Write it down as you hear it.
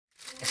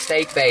a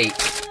steak bake,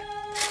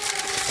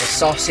 a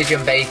sausage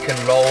and bacon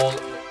roll,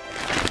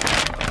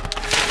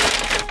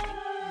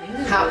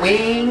 hot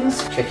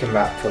wings, chicken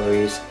wrap for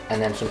Louise,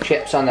 and then some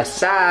chips on the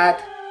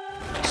side.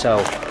 So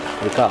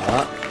we got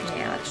that.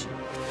 Yeah.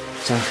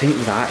 So I think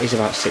that is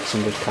about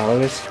 600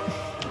 calories.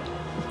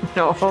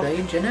 No.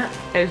 Strange, isn't it?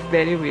 It's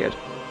very weird.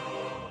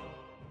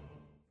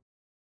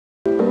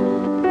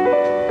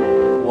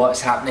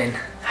 What's happening?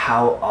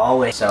 How are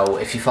we? So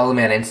if you follow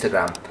me on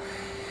Instagram,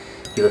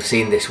 you'll have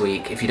seen this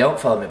week. If you don't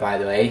follow me, by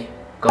the way,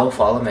 go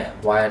follow me.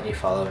 Why aren't you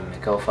following me?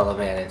 Go follow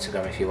me on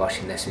Instagram if you're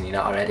watching this and you're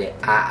not already,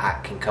 at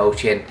Atkin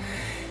Coaching.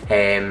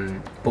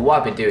 But what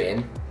I've been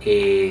doing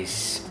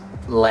is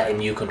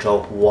letting you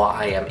control what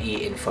I am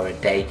eating for a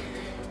day.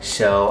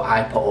 So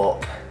I put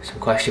up some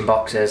question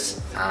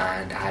boxes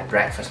and I had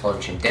breakfast,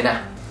 lunch and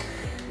dinner,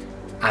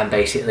 and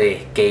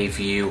basically gave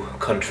you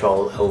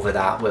control over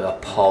that with a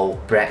poll.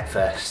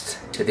 Breakfast,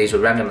 so these were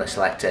randomly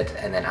selected,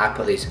 and then I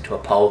put these into a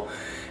poll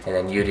and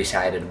then you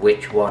decided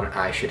which one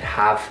I should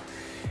have.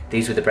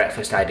 These were the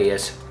breakfast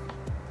ideas.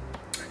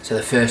 So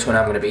the first one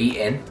I'm going to be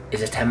eating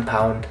is a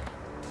 £10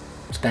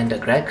 spend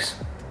at Greggs.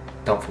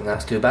 Don't think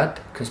that's too bad.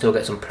 Can still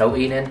get some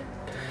protein in.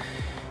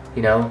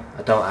 You know,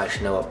 I don't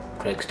actually know what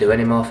Greggs do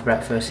anymore for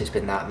breakfast. It's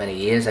been that many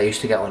years. I used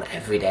to get one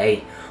every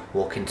day,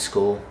 walking to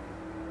school,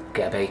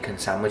 get a bacon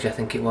sandwich I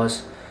think it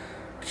was,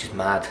 which is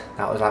mad.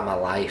 That was like my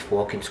life,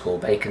 walking to school,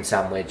 bacon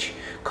sandwich,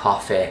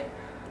 coffee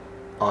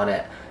on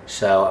it.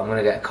 So I'm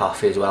gonna get a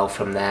coffee as well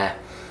from there.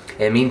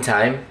 In the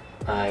meantime,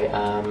 I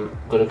am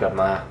gonna grab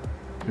my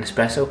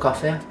Nespresso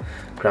coffee,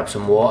 grab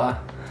some water,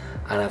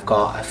 and I've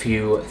got a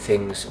few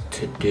things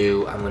to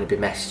do. I'm going to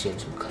be messaging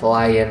some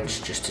clients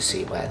just to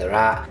see where they're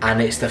at,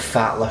 and it's the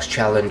Fat Loss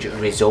Challenge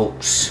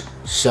results.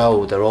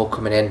 So they're all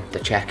coming in, the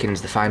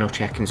check-ins, the final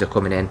check-ins are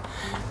coming in,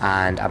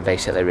 and I'm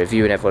basically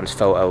reviewing everyone's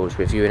photos,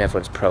 reviewing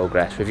everyone's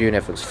progress, reviewing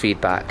everyone's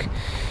feedback,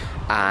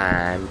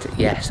 and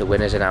yes, the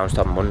winner's announced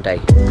on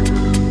Monday.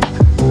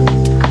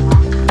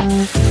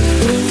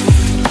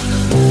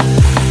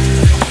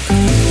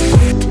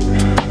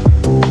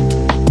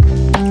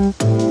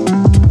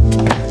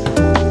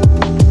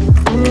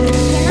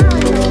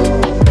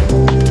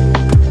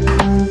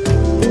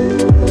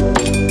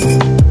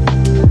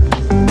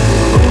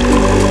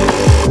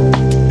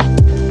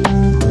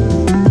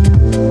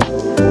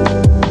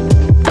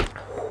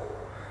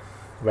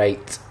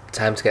 Right,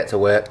 time to get to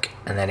work,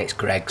 and then it's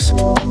Greggs.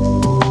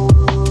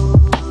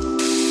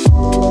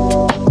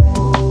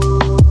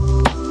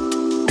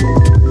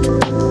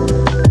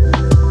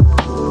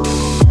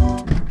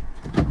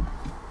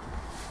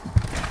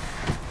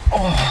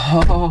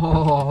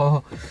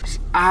 Oh, it's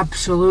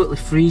absolutely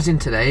freezing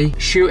today.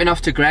 Shooting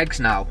off to Greggs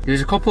now.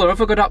 There's a couple of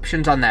other good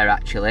options on there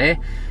actually,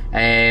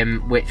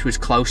 which was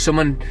close.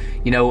 Someone,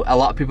 you know, a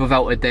lot of people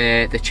voted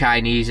the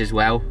Chinese as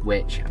well,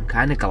 which I'm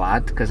kind of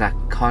glad, because I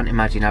can't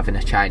imagine having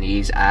a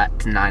Chinese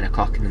at 9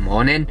 o'clock in the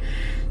morning.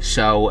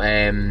 So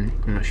I'm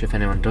not sure if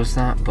anyone does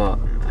that, but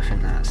I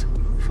think that's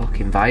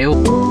fucking vile.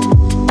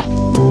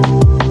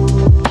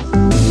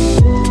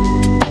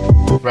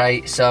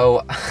 Right,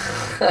 so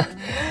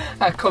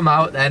I come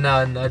out then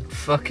and I'd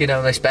fucking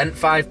only spent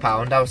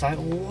 £5. I was like,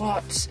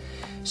 what?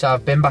 So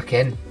I've been back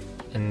in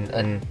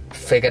and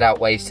figured out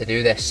ways to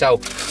do this. So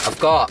I've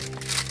got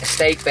a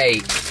steak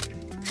bake,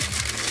 a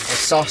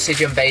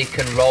sausage and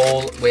bacon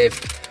roll with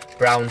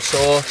brown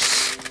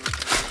sauce.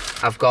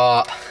 I've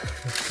got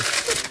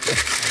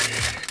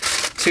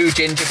 2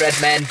 gingerbread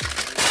men,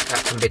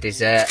 that can be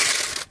dessert.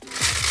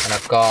 And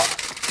I've got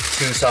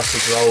 2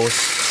 sausage rolls.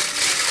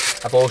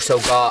 I've also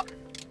got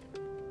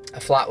a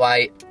flat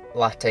white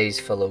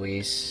lattes for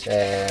Louise.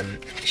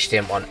 She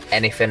didn't want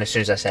anything. As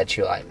soon as I said,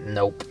 she was like,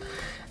 nope.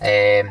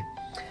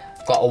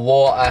 I've got a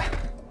water,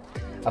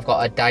 I've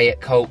got a Diet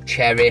Coke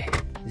Cherry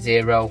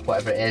Zero,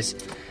 whatever it is,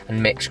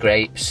 and mixed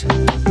grapes.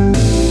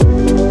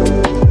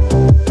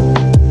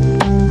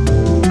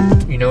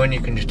 You know when you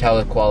can just tell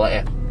the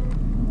quality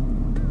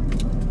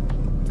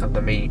of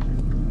the meat?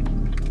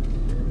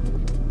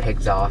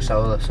 Pig's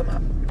arsehole or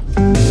something.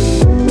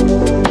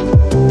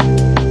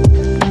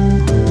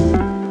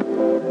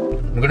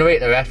 I'm gonna eat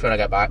the rest when I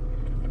get back.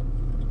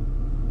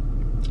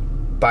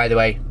 By the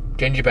way,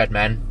 gingerbread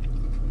men,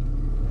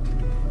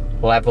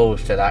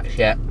 levels to that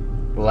shit.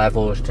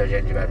 Levels to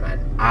gingerbread men.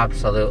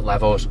 Absolute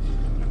levels.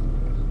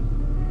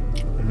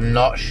 I'm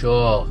not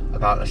sure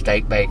about the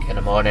steak bake in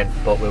the morning,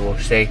 but we will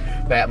see.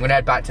 Right, I'm gonna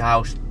head back to the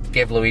house,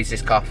 give Louise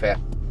this coffee,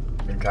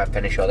 and try and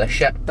finish all this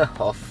shit.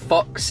 Oh,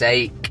 fuck's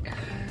sake.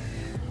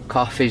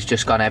 Coffee's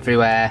just gone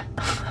everywhere.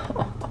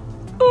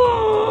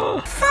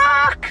 Oh,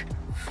 fuck!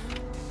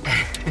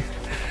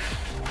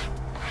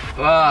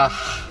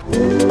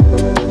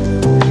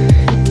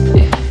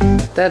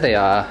 There they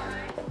are.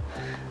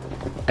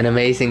 An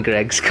amazing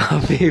Greggs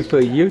coffee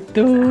for you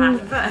too.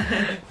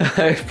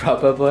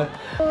 Probably.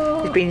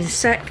 He's been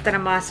sick, done a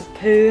massive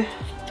poo.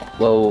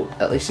 Well,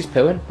 at least he's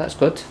pooing, that's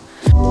good.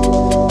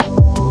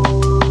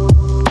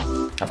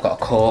 I've got a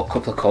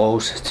couple of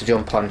calls to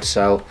jump on,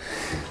 so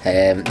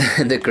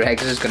the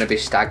Greggs is going to be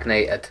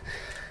stagnated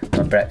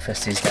My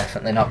breakfast is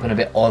definitely not going to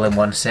be all in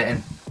one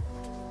sitting.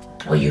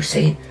 What are you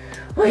seeing?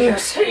 What are you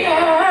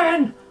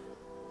seeing?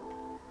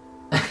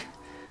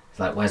 It's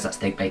like, where's that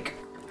steak bake?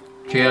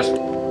 Cheers.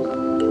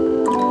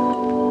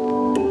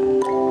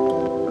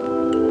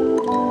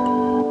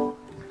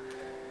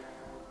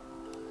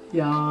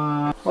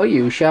 Yeah. What are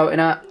you shouting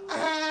at?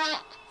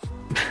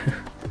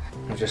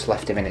 I've just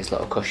left him in his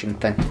little cushion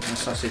thing. A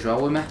sausage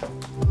roll with me.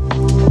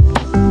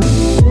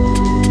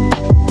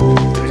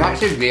 It was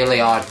actually really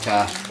hard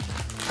to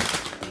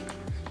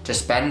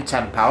spend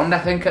 £10 I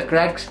think at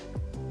Greggs.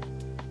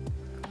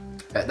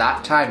 At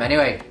that time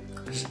anyway.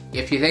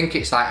 If you think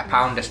it's like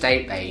 £1 a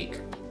steak bake,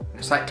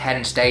 it's like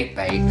 10 steak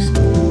bakes.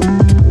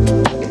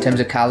 In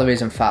terms of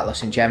calories and fat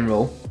loss in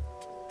general,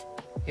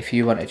 if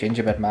you want a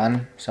gingerbread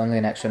man, it's only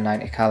an extra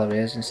 90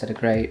 calories instead of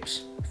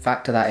grapes.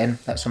 Factor that in.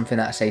 That's something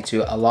that I say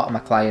to a lot of my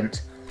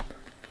clients.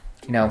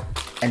 You know,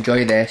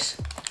 enjoy this,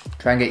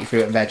 try and get your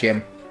fruit and veg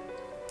in,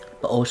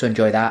 but also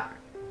enjoy that.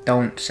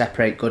 Don't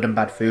separate good and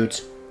bad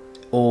foods.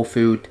 All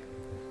food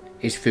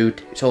is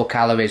food. It's all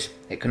calories.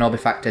 It can all be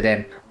factored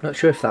in. I'm not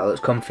sure if that looks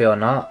comfy or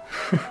not.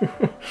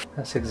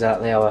 That's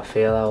exactly how I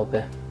feel I'll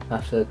be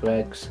after the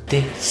Greggs.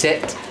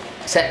 Sit.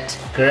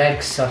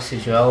 Greggs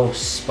sausage roll,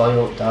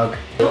 spoiled dog.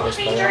 Don't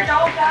feed your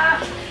dog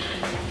that.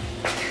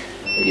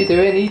 What are you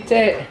doing? Eat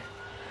it.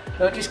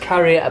 Don't just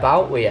carry it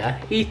about with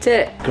you. Eat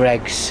it.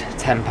 Greggs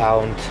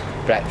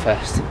 £10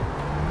 breakfast.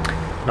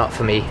 Not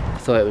for me. I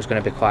thought it was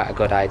going to be quite a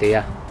good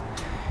idea,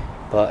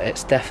 but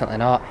it's definitely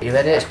not. You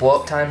ready? It's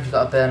walk time. You've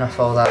got to burn off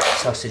all that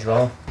sausage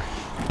roll.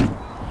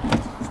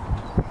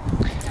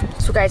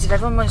 So guys, if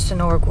everyone wants to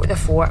know, we're going to the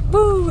fort.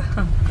 Woo!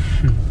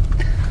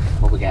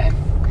 What we getting?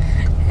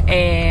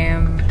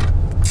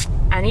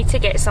 I need to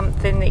get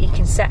something that you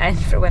can sit in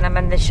for when I'm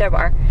in the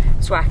shower,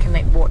 so I can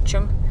like watch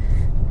them,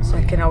 so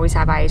I can always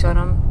have eyes on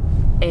them.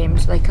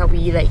 So like a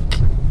wee like,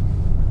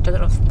 I don't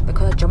know if they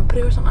call it a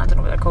jumper or something. I don't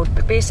know what they're called,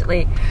 but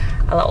basically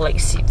a little like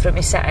seat for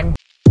me sitting.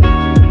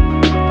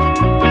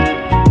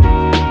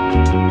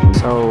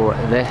 So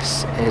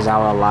this is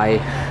our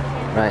life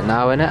right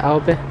now, innit,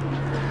 Albie?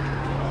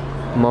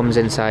 Mum's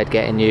inside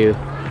getting you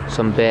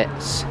some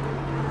bits,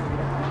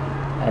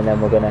 and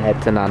then we're gonna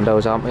head to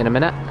Nando's, aren't we, in a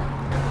minute?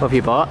 What have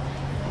you bought?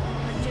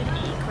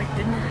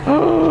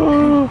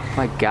 Oh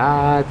my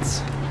god.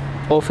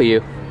 All for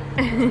you.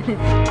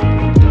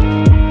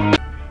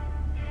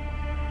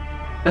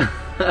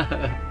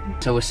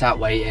 So we're sat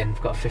waiting,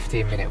 we've got a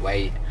 15-minute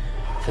wait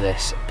for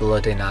this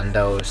bloody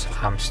Nando's.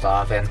 I'm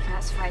starving.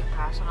 That's 5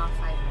 past on our 5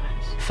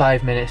 minutes.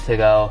 5 minutes to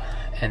go,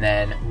 and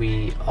then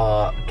we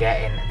are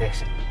getting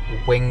this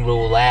wing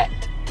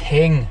roulette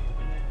thing.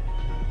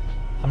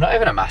 I'm not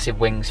even a massive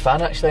wings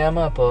fan actually, am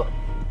I? But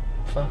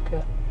fuck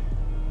it,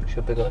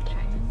 should be good.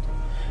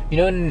 You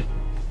know,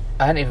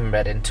 I hadn't even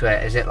read into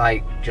it. Is it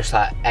like just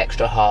like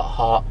extra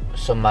hot?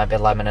 Some might be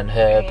lemon and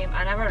herb.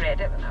 I never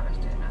read it when I was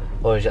doing it.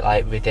 Or is it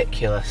like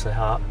ridiculously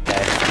hot? Okay.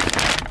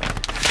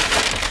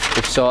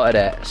 We've sorted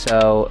it,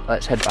 so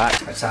let's head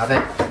back. Let's have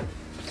it.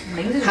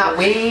 Hot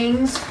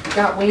wings. We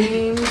got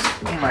wings.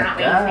 Oh my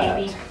god.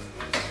 Wings,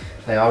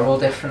 they are all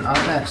different,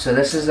 aren't they? So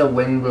this is a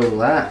wing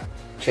roulette.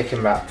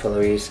 Chicken wrap for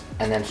Louise,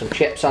 and then some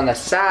chips on the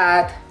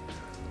side.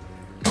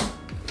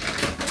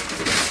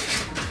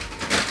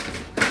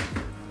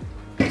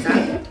 Is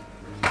that it?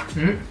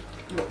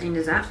 What kind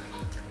is that?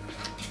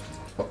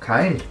 What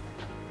kind?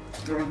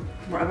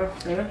 Whatever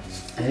flavour.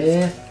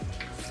 I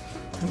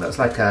think that's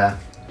like a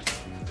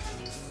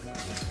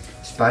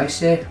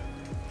spicy.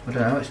 I don't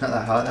know, it's not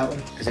that hot, that one.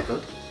 Is it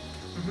good?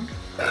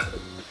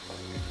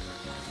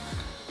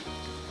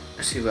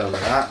 Let's see where we're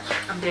at.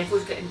 I'm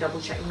definitely getting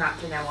double chicken wrap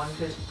from now on,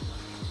 because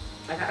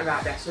I got a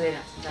wrap yesterday and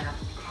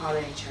it's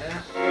hardly any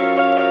cheddar.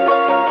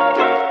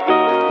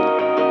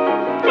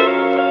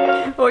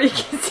 All you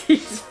can see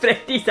is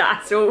Freddie's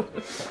asshole.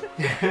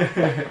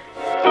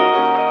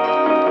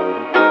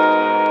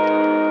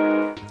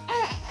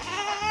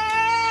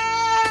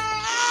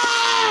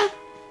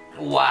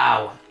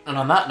 Wow. And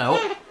on that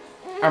note,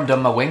 I'm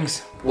done my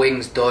wings.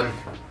 Wings done,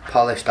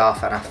 polished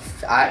off, and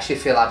I actually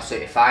feel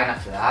absolutely fine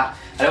after that.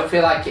 I don't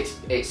feel like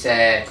it's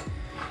a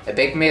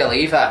big meal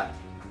either.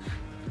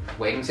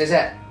 Wings, is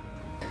it?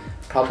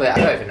 Probably, I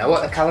don't even know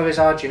what the calories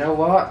are. Do you know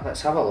what?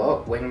 Let's have a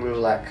look. Wing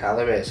roulette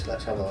calories,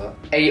 let's have a look.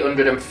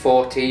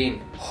 814,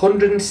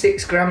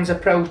 106 grams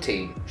of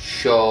protein.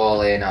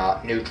 Surely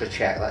not.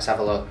 NutriCheck, let's have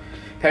a look.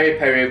 Peri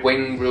Peri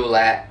wing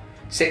roulette,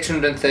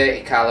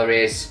 630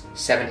 calories,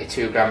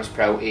 72 grams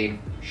protein.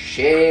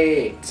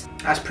 Shit.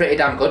 That's pretty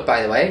damn good,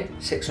 by the way.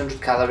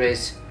 600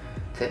 calories,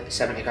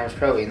 70 grams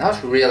protein.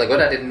 That's really good.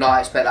 I did not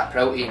expect that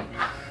protein.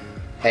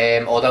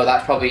 Although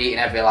that's probably eating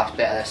every last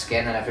bit of the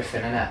skin and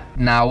everything in it.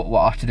 Now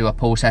we'll have to do a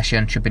pull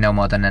session, should be no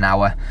more than an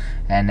hour,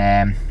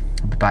 and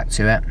we'll be back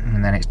to it,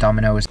 and then it's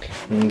Domino's.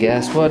 And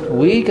guess what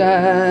we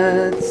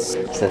got? It's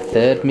the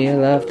third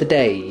meal of the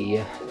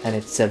day. and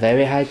it's a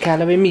very high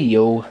calorie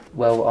meal.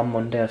 Well, on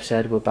Monday I've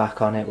said we're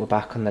back on it, we're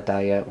back on the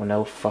diet, we're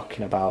no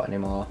fucking about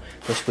anymore.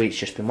 This week's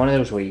just been one of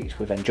those weeks,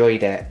 we've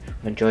enjoyed it,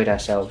 we've enjoyed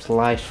ourselves,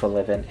 life's for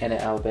living,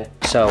 innit Albie?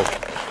 So,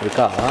 we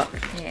got...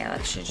 Yeah, I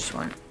actually just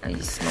want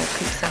a small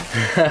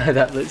pizza.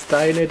 That looks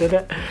tiny,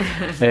 doesn't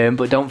it?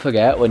 But don't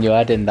forget, when you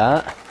add in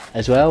that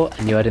as well,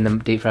 and you add in the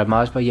deep fried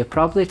Mars bar, you're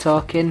probably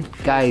talking,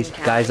 guys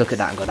look at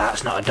that and go,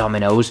 that's not a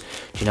Domino's.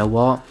 Do you know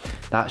what?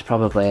 That's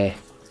probably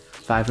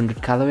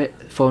 400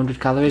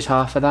 calories,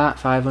 half of that,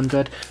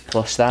 500,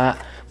 plus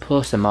that,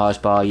 plus the Mars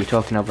bar, you're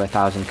talking over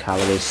 1,000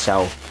 calories,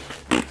 so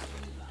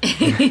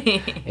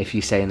if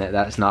you're saying that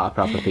that's not a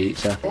proper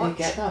pizza. What?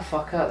 Get the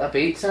fuck out of the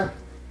pizza.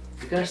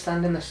 You're gonna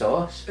stand in the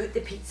sauce. Out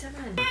the pizza,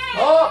 man.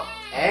 Oh!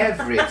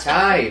 Every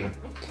time.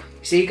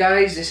 See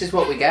guys, this is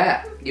what we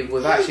get.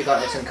 We've actually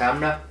got this on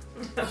camera.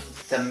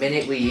 The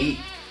minute we eat.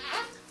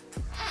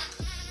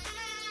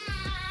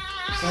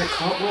 It's like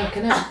clockwork,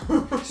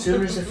 innit? As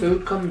soon as the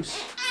food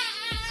comes.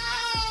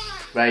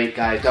 Right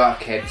guys, don't have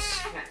kids.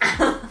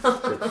 It's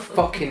a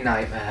fucking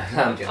nightmare.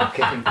 I'm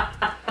joking.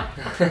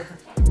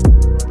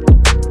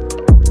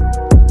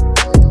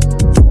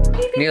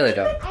 Nearly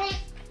done.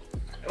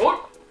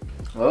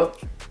 Oh.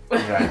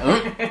 Right.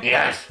 Oh.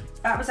 Yes.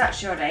 That was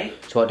actually alright.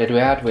 So what did we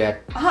add? We had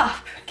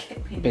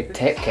big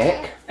tit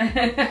kick.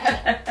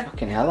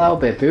 Fucking hell, I'll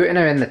be booting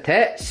her in the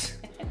tits.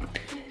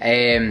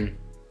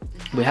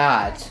 We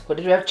had, what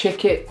did we have?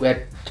 Chicken. We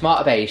had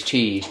tomato based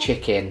cheese,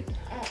 chicken,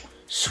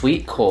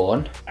 sweet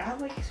corn, I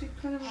like sweet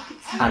corn on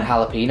pizza. and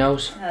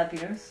jalapenos.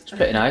 It's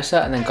pretty nice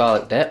that, and then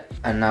garlic dip.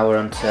 And now we're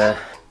on to...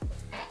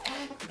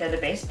 They're the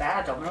best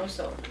bad Domino's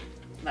though.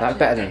 That's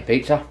better than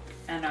pizza.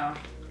 I know.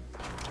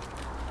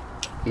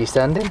 You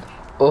standing?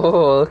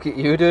 Oh, look at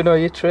you doing all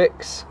your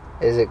tricks.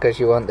 Is it because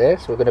you want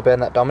this? We're going to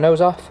burn that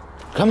Domino's off?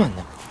 Come on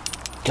then.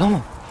 Come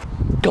on.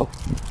 Go.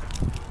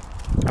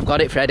 I've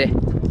got it, Freddy.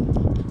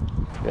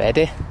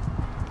 Ready?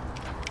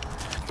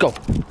 Go.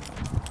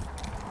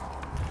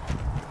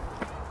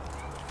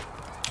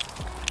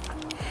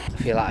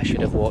 I feel like I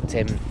should have walked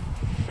in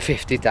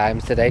 50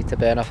 times today to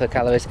burn off the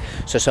calories.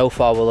 So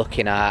far we're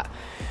looking at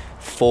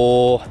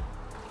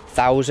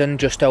 4,000,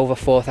 just over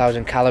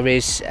 4,000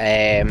 calories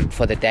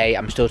for the day.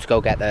 I'm still to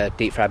go get the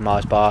deep fried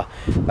Mars bar.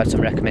 I've had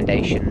some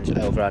recommendations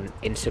over on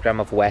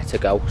Instagram of where to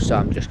go, so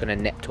I'm just going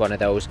to nip to one of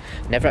those.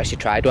 Never actually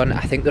tried one.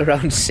 I think they're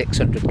around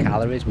 600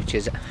 calories, which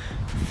is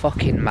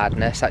fucking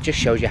madness. That just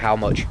shows you how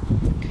much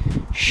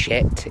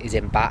shit is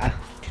in batter.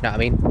 Do you know what I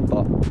mean?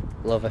 But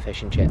love a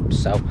fish and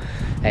chips, so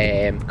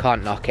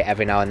can't knock it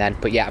every now and then.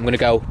 But yeah, I'm going to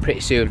go pretty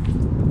soon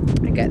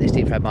and get this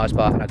deep fried Mars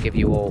bar, and I'll give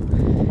you all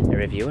a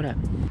review on it.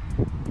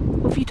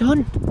 What have you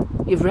done?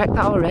 You've wrecked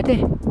that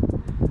already.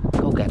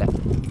 Go get it.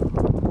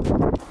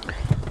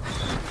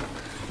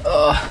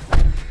 Oh,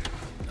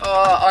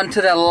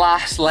 onto the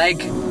last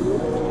leg.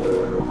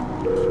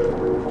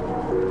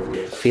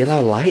 Feel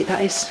how light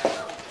that is?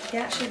 They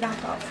actually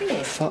wrap up for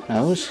you. Fuck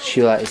knows.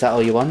 She like, is that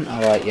all you want?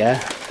 Alright,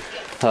 yeah.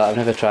 Oh, I've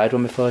never tried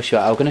one before. She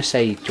like, I was going to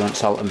say, do you want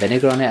salt and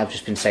vinegar on it? I've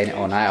just been saying it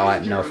all night. I'm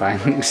like, no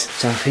thanks.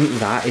 So I think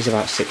that is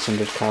about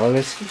 600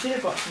 calories. You should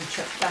have got some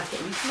chips back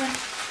at least, man.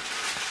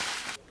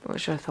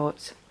 What's your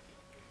thoughts?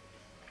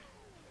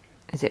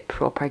 Is it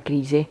proper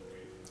greasy?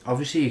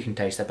 Obviously you can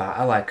taste the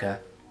batter like a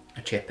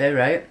chippy,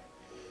 right?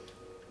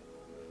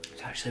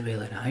 It's actually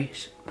really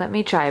nice. Let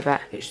me try a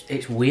bit.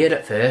 It's weird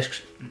at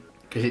first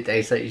because it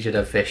tastes like you should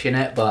have fish in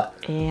it, but...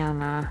 Yeah,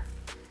 nah.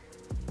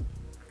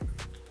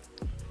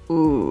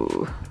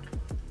 Ooh.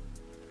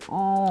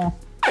 Oh.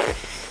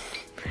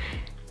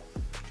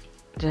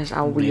 Just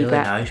a wee really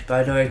bit. Nice,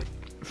 by the way.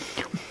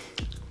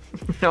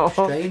 No.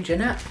 Strange,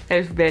 isn't it?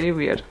 It's very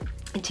weird.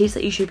 It tastes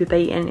like you should be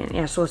biting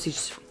a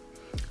sausage,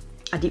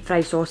 a deep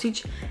fried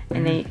sausage,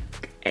 and then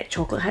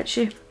chocolate hits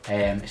you.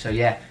 So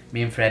yeah,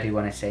 me and Freddie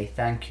want to say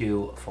thank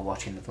you for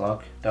watching the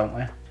vlog, don't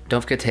we? Don't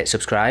forget to hit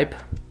subscribe,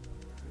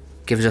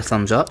 give us a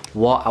thumbs up.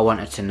 What I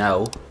wanted to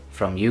know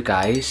from you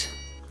guys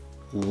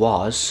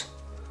was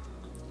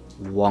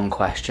one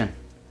question.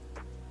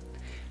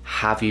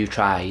 Have you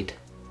tried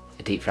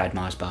a deep fried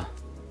Mars bar?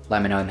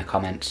 Let me know in the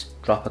comments.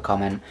 Drop a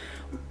comment.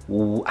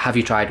 Have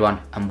you tried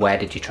one, and where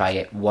did you try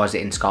it? Was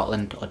it in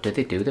Scotland, or do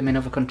they do them in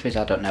other countries?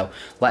 I don't know.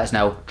 Let us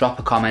know. Drop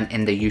a comment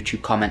in the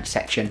YouTube comment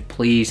section.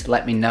 Please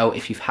let me know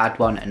if you've had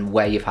one and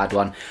where you've had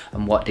one,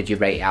 and what did you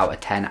rate it out of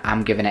 10.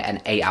 I'm giving it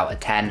an 8 out of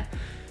 10.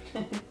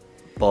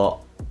 But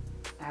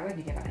I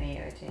wouldn't give it an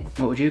 8 out of 10.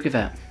 What would you give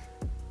it?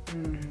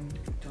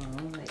 Don't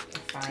know, like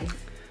a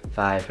 5.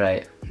 5,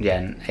 right. Yeah,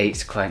 and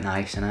 8's quite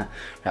nice, isn't it?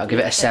 Right, I'll give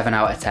it a 7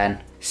 out of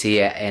 10. See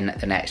you in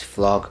the next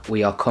vlog.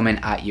 We are coming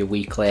at you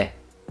weekly.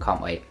 Can't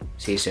wait.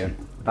 See you soon.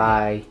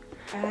 Bye.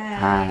 Bye.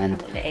 And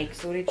the egg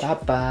storage. bye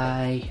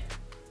bye.